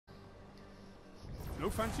No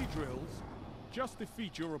fancy drills, just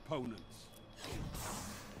defeat your opponents.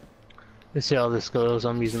 Let's see how this goes.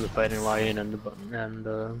 I'm using the Fighting Lion and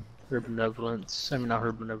her benevolence. I mean, not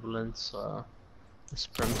her benevolence. The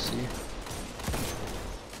supremacy.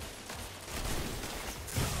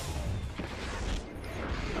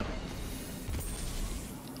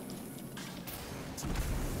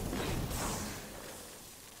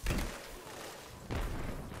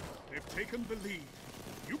 They've taken the lead.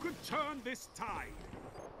 You can turn this tide.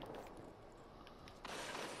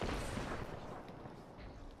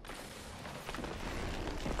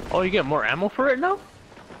 Oh, you get more ammo for it now?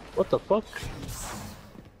 What the fuck?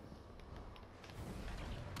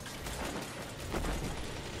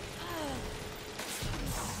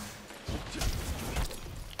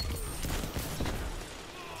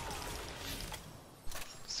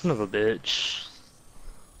 Son of a bitch.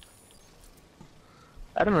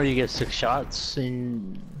 I don't know, you get 6 shots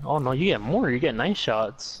and... Oh no, you get more, you get 9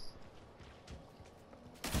 shots.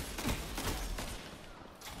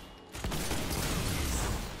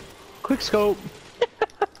 Quick scope!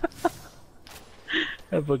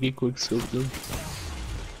 I fucking quick scoped him.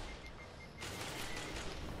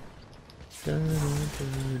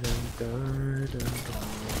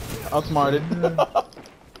 Outsmarted.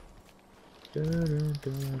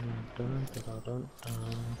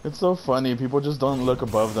 It's so funny, people just don't look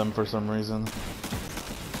above them for some reason.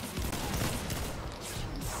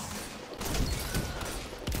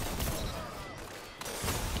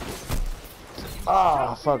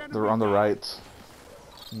 Ah, fuck, they're on the right.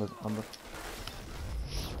 On the...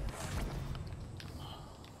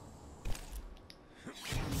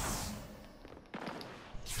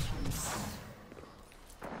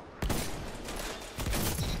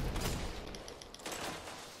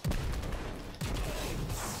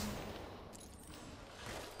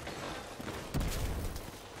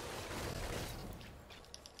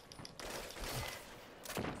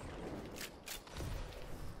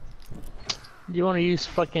 Do you want to use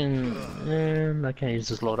fucking... I can't use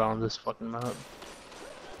this loadout on this fucking map.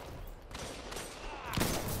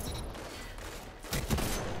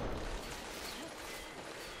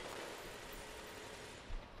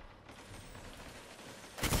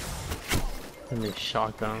 And these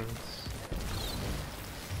shotguns.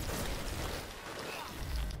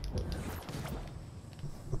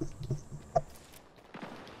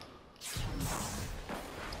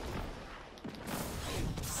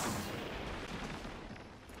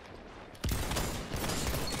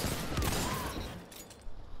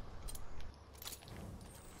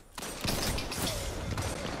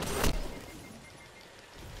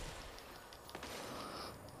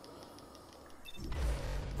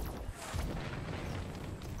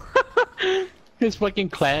 His fucking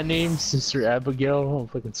clan name, Sister Abigail. I'm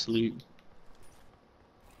fucking sleep.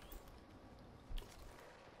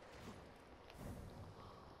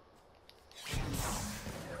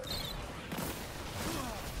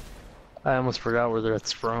 I almost forgot where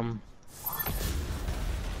that's from.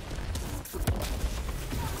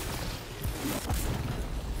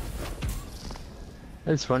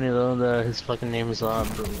 It's funny though that his fucking name is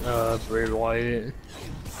Bray Wyatt.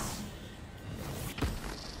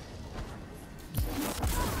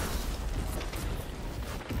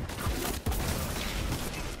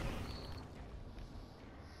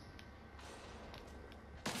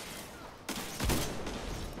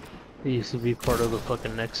 He used to be part of the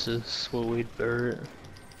fucking Nexus with Wade Barrett.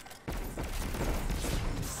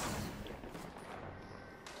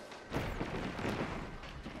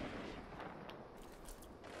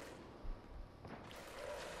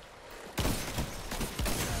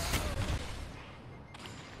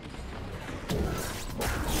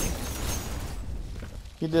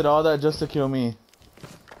 He did all that just to kill me.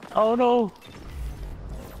 Oh no!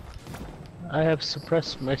 I have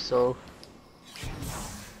suppressed myself.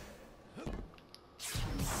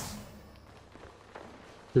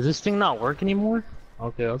 Does this thing not work anymore?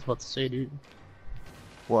 Okay, I was about to say, dude.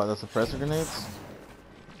 What, the suppressor grenades?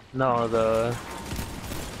 No, the...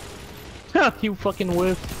 you fucking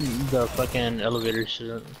whiffed the fucking elevator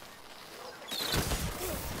shit.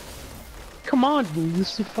 Come on, dude,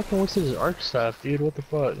 this thing fucking wasted his arc staff, dude, what the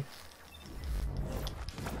fuck?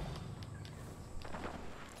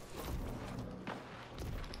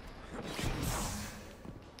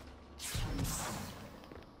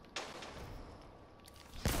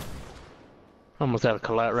 I almost had a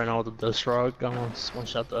collat right now with the dust rock. I almost one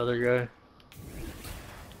shot the other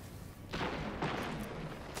guy.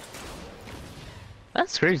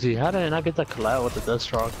 That's crazy. How did I not get that collat with the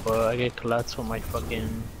dust rock, but I get collats with my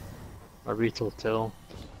fucking retail tail.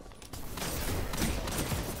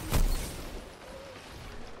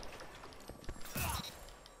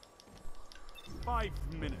 5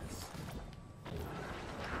 minutes.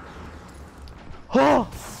 Oh!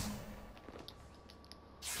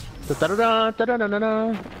 Da da da da da da da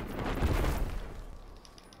da.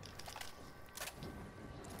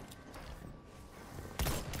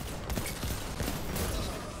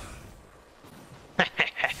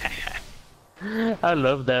 I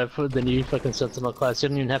love that for the new fucking Sentinel class. You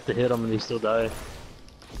don't even have to hit them and they still die.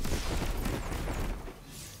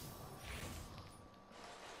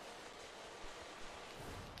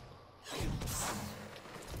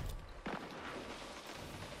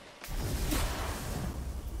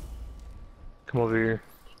 Come over here.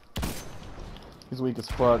 He's weak as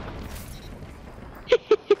fuck.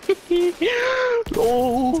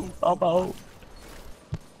 Oh, I'm out.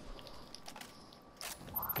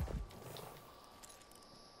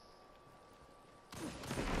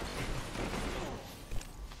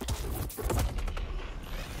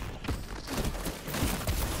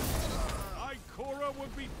 Ikora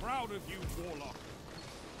would be proud of you, Warlock.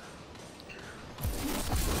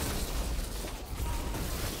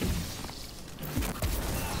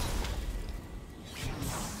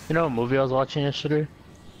 You know what movie I was watching yesterday?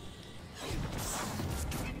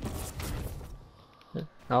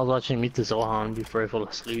 I was watching Meet the Zohan before I fell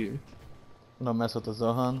asleep. Don't mess with the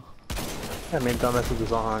Zohan. I mean, don't mess with the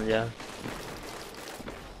Zohan, yeah.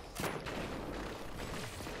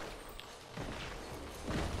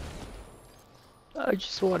 I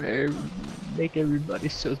just want to make everybody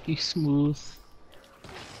silky smooth.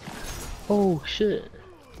 Oh shit.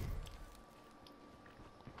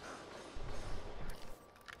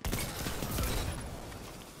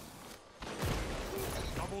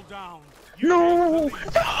 Double down. No!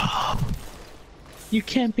 You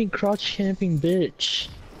camping, crouch camping, bitch.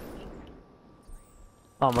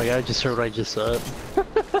 Oh my god, I just heard what I just said.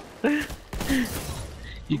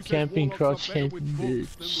 You camping, crouch camping,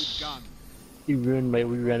 bitch. You ruined my,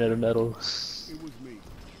 we ran out of medals. It was me.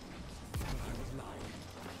 But I was lying.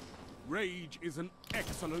 Rage is an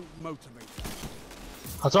excellent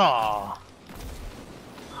motivator. Huzzah!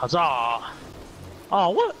 Huzzah! Oh,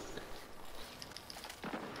 what?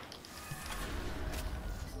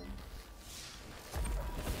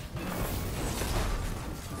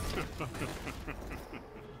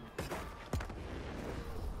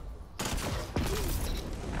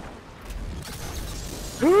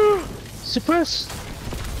 Suppress!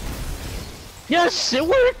 Yes, it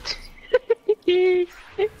worked! It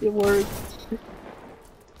worked.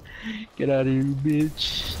 Get out of here,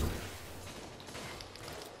 bitch.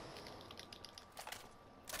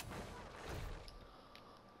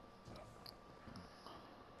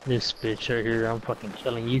 This bitch right here, I'm fucking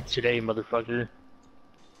killing you today, motherfucker.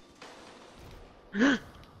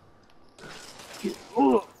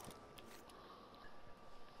 Oh.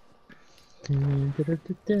 For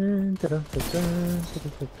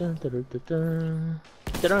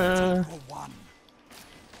one.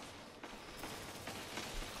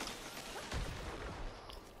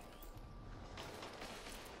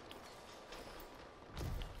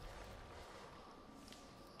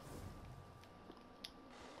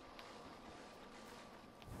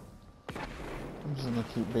 I'm just gonna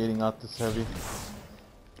keep baiting out this heavy.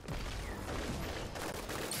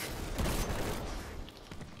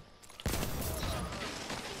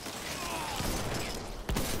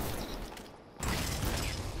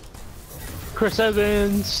 Chris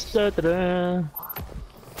Evans, da, da, da.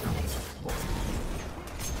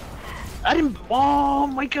 I didn't. Oh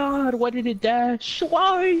my god! Why did it dash?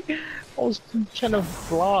 Why? I was trying to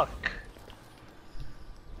block.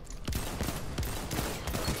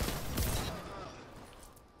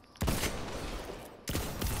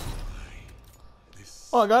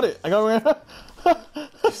 Oh, I got it! I got one! I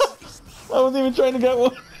wasn't even trying to get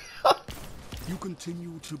one! You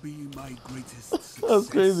continue to be my greatest success, That's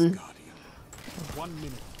crazy. Guardian. 1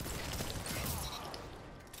 minute.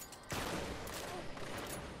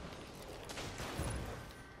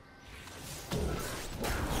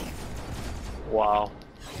 Wow.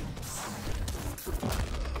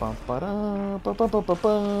 Ba-ba-da,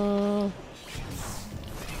 ba-ba-ba-ba-ba.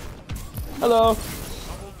 Hello!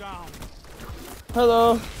 Double down.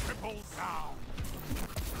 Hello! Triple down.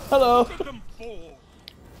 Hello! Let them fall.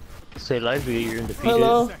 Stay alive, you're undefeated.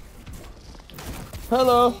 Hello? Second.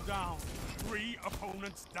 Hello! Double down. 3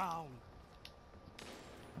 opponents down.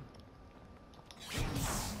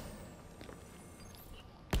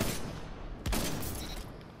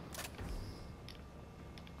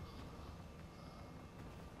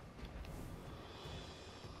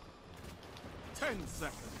 Ten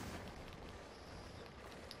seconds.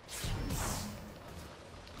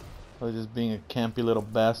 I was just being a campy little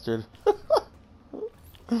bastard.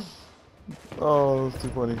 Oh, that's too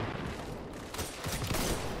funny.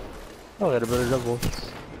 Oh, I had a better double.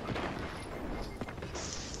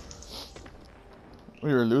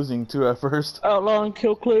 We were losing too at first. Outlaw and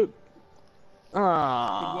kill clip. Good work,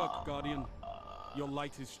 Ah, Guardian. Your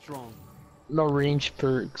light is strong. no range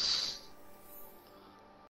perks.